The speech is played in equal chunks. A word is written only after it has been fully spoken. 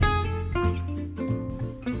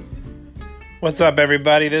What's up,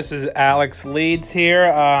 everybody? This is Alex Leeds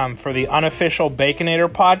here for the unofficial Baconator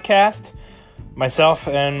podcast. Myself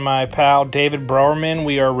and my pal David Browerman,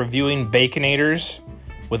 we are reviewing Baconators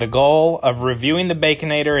with a goal of reviewing the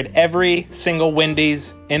Baconator at every single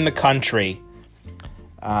Wendy's in the country.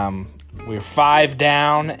 We're 5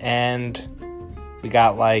 down and we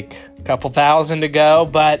got like a couple thousand to go,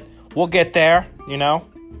 but we'll get there, you know.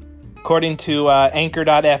 According to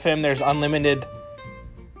Anchor.fm, there's unlimited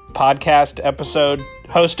podcast episode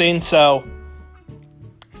hosting, so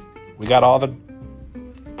we got all the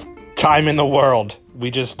time in the world.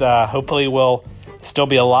 We just hopefully will still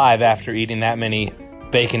be alive after eating that many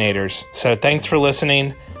Baconators. So thanks for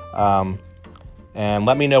listening, and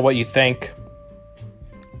let me know what you think.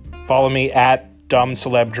 Follow me at Dumb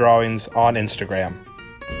Celeb Drawings on Instagram.